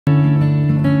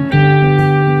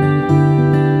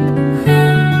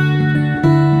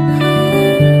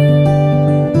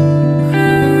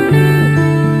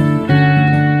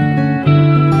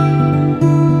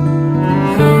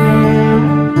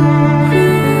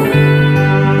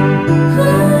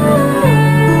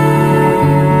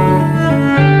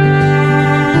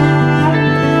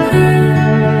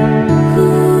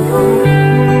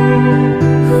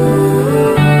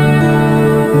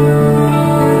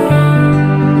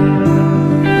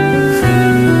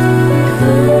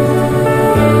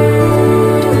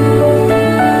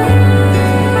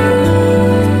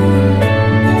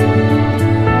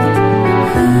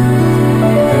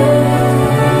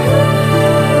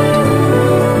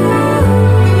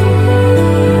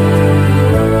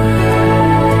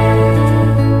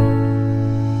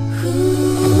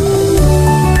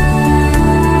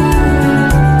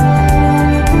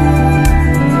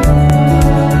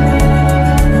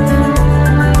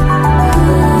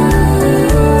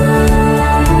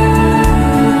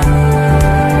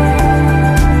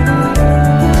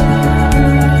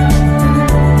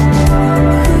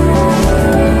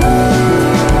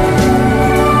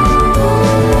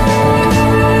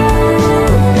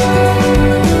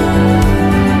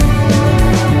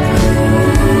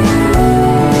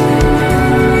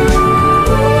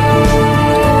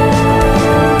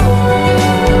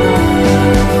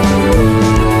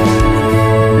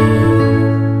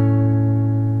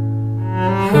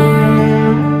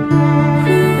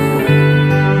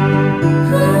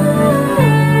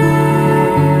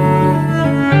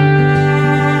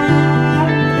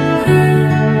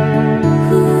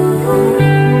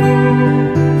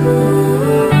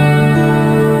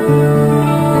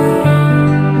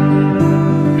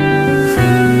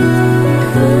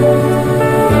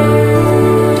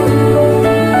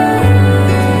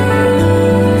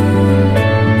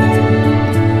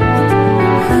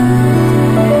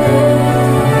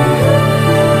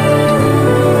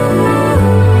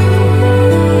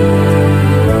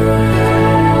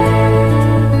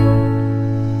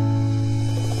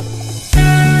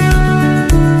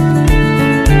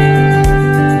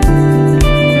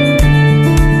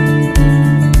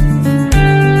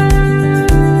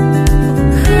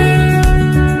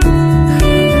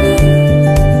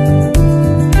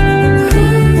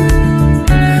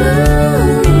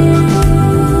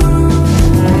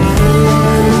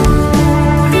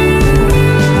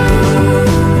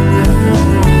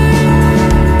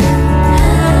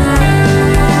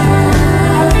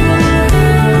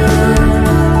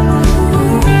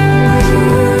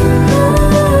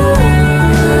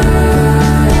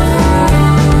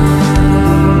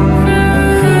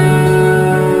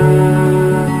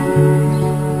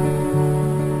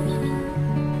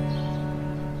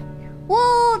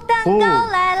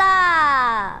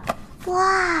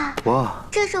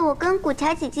我跟古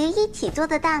桥姐姐一起做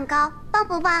的蛋糕，棒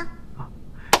不棒？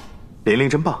玲玲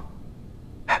真棒。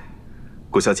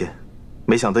古小姐，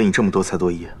没想到你这么多才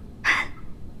多艺。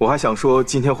我还想说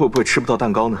今天会不会吃不到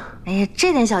蛋糕呢？哎呀，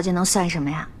这点小劲能算什么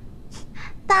呀？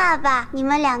爸爸，你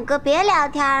们两个别聊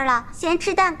天了，先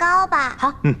吃蛋糕吧。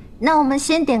好，那我们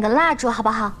先点个蜡烛，好不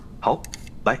好？好，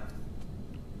来，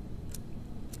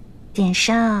点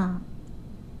上。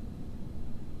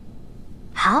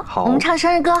好，我们唱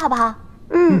生日歌，好不好？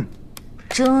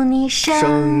祝你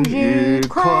生日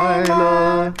快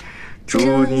乐，祝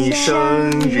你生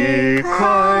日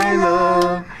快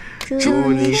乐，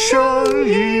祝你生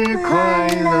日快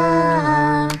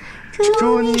乐，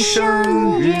祝你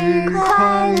生日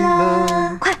快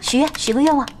乐！快许愿，许个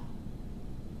愿望。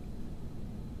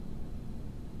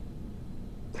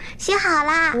许好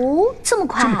啦！哦，这么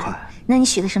快？这么快？那你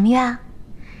许的什么愿啊？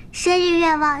生日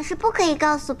愿望是不可以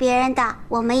告诉别人的，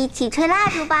我们一起吹蜡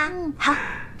烛吧。好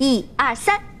，1、2、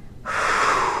3。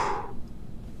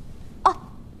哦，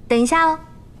等一下哦。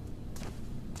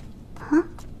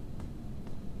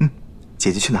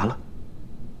姐姐去拿了，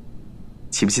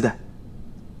期不期待？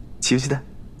期不期待？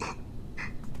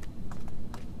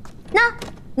那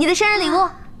你的生日礼物，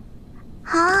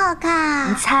好好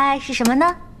看。你猜是什么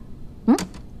呢？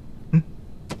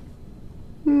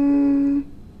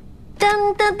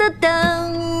噔噔噔噔，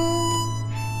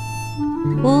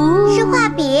是画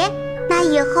笔。那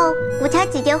以后古桥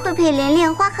姐姐会陪玲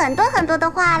玲画很多很多的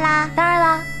画啦。当然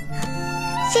啦，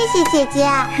谢谢姐姐。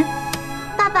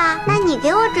爸爸，那你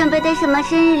给我准备的什么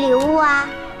生日礼物啊？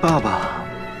爸爸，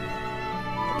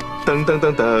噔噔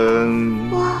噔噔，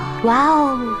哇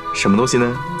哦，什么东西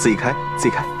呢？自己开，自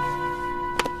己开。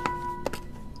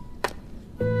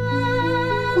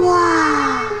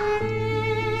哇，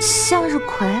向日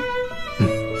葵。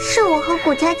是我和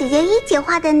古桥姐姐一起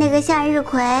画的那个向日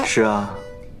葵。是啊。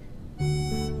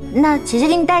那姐姐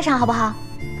给你戴上好不好？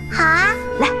好啊，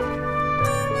来。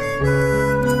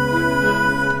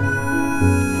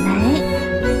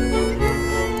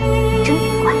真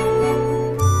乖。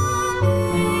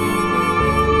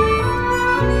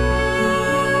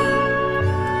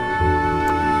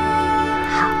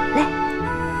好嘞，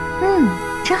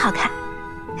真好看。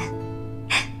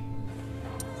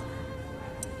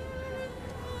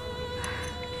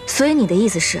所以你的意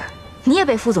思是，你也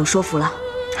被副总说服了？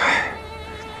唉，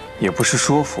也不是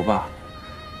说服吧。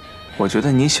我觉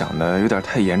得你想的有点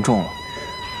太严重了。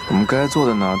我们该做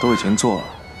的呢都已经做了，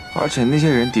而且那些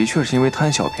人的确是因为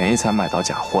贪小便宜才买到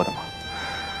假货的嘛。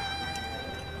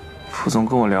副总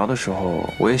跟我聊的时候，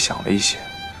我也想了一些，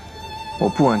我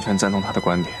不完全赞同他的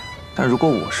观点，但如果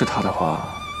我是他的话，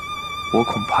我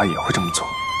恐怕也会这么做。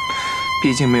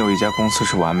毕竟没有一家公司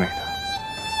是完美的。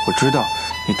我知道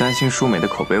你担心舒美的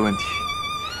口碑问题，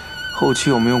后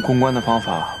期我们用公关的方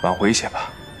法挽回一些吧。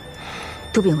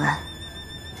杜炳文，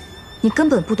你根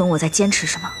本不懂我在坚持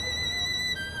什么。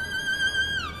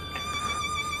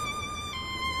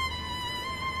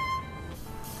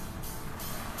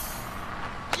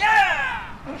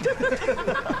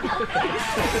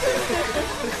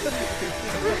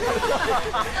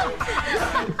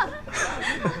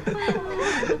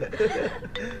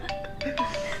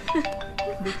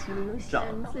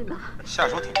下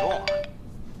手挺重啊！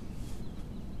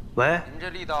喂，您这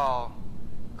力道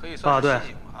可以算是袭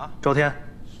警了啊！周天，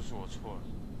是我错了，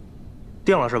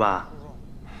定了是吧？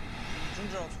真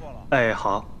知道错了。哎，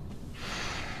好。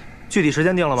具体时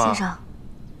间定了吗？先生，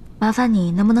麻烦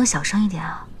你能不能小声一点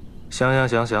啊？行，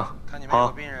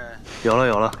好，有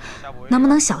了。能不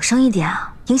能小声一点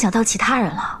啊？影响到其他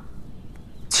人了。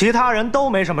其他人都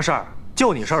没什么事儿，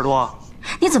就你事儿多。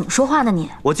你怎么说话呢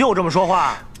你？我就这么说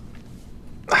话。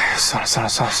哎，算了。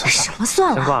什么算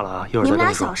了？先挂了啊，一会儿再跟你说。你们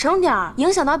俩小声点儿，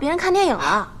影响到别人看电影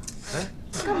了。哎，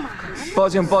干嘛呢？抱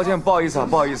歉，不好意思。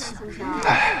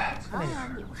哎，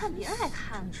你不看别人还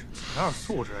看着。哪有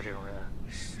素质啊，这种人。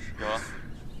有啊。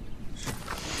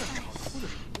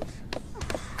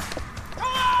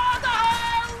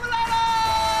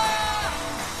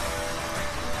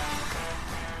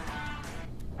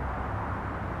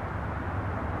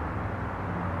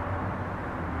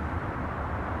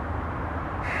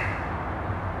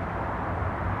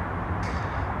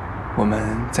我们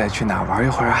再去哪玩一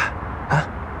会儿啊？啊？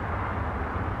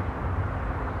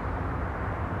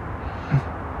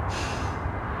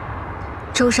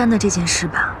舟山的这件事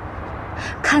吧，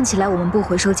看起来我们不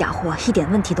回收假货一点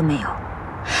问题都没有，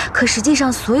可实际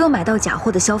上所有买到假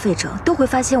货的消费者都会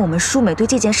发现我们舒美对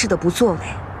这件事的不作为，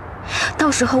到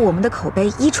时候我们的口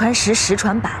碑1传10，10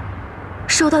传100，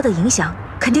受到的影响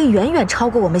肯定远远超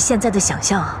过我们现在的想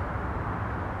象啊！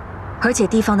而且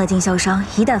地方的经销商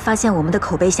一旦发现我们的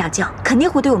口碑下降，肯定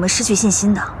会对我们失去信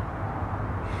心的。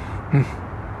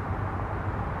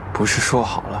不是说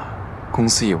好了，公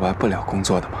司以外不聊工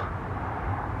作的吗？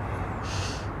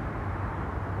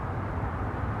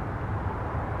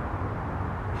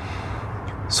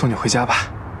送你回家吧。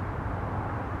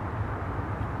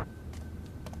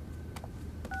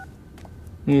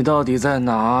你到底在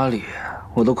哪里？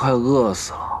我都快饿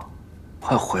死了，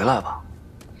快回来吧。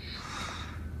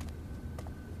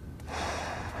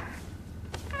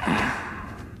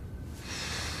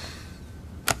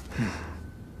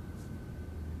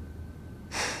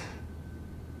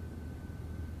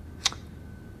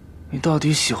你到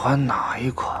底喜欢哪一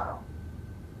款？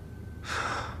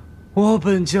我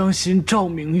本将心照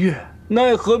明月，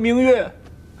奈何明月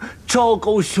照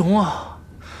狗熊啊！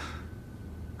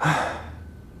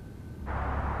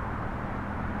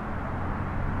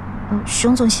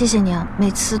熊总，谢谢你啊，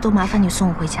每次都麻烦你送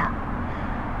我回家。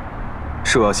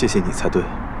是我要谢谢你才对。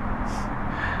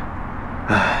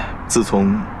唉，自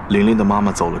从玲玲的妈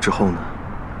妈走了之后呢，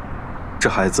这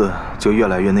孩子就越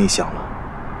来越内向了，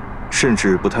甚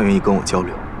至不太愿意跟我交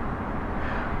流，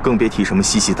更别提什么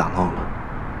嬉戏打闹了。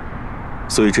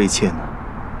所以这一切呢，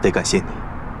得感谢你。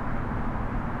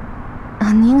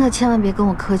啊，您可千万别跟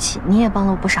我客气，你也帮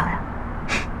了我不少呀。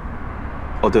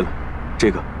哦，对了，这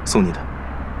个送你的，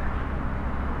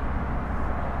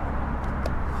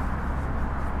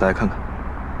大家看看。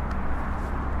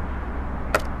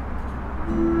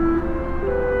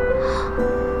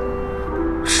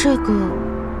这个，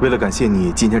为了感谢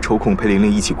你今天抽空陪玲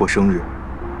玲一起过生日，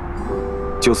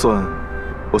就算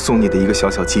我送你的一个小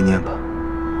小纪念吧。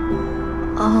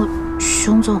哦，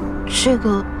熊总，这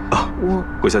个啊，我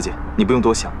郭小姐，你不用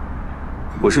多想，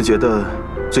我是觉得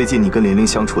最近你跟玲玲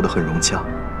相处得很融洽，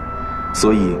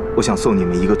所以我想送你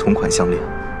们一个同款项链，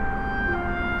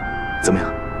怎么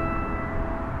样？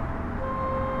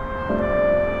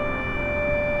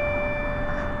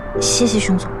谢谢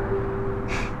熊总。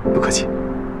不客气。